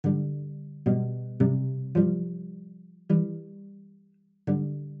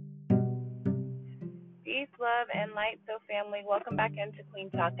love, and light. So, family, welcome back into Queen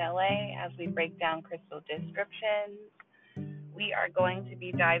Talk LA as we break down crystal descriptions. We are going to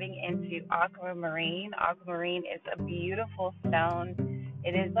be diving into aquamarine. Aquamarine is a beautiful stone.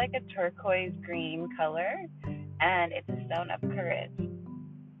 It is like a turquoise green color, and it's a stone of courage.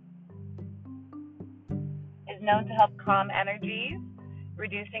 It's known to help calm energies,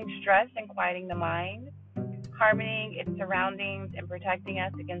 reducing stress and quieting the mind, harmonying its surroundings and protecting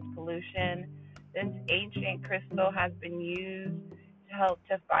us against pollution. This ancient crystal has been used to help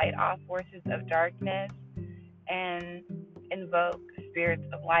to fight off forces of darkness and invoke spirits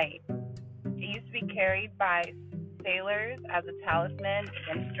of light. It used to be carried by sailors as a talisman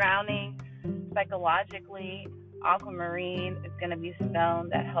against drowning. Psychologically, aquamarine is going to be a stone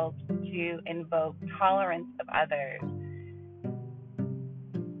that helps to invoke tolerance of others.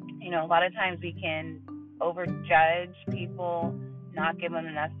 A lot of times we can overjudge people, not give them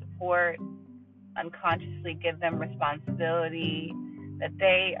enough support, unconsciously give them responsibility that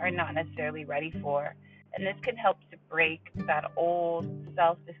they are not necessarily ready for. And this can help to break that old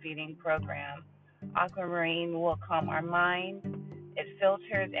self-defeating program. Aquamarine will calm our mind. It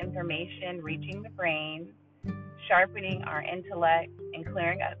filters information reaching the brain, sharpening our intellect and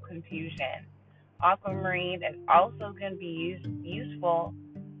clearing up confusion. Aquamarine is also going to be useful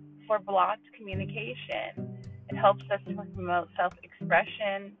for blocked communication. It helps us to promote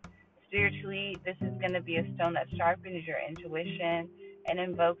self-expression. Spiritually, this is going to be a stone that sharpens your intuition and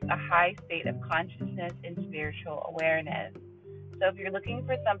invokes a high state of consciousness and spiritual awareness. So if you're looking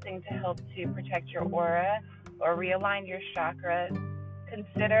for something to help to protect your aura or realign your chakras,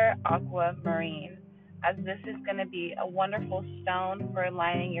 consider aquamarine, as this is going to be a wonderful stone for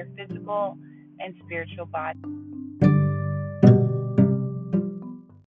aligning your physical and spiritual body.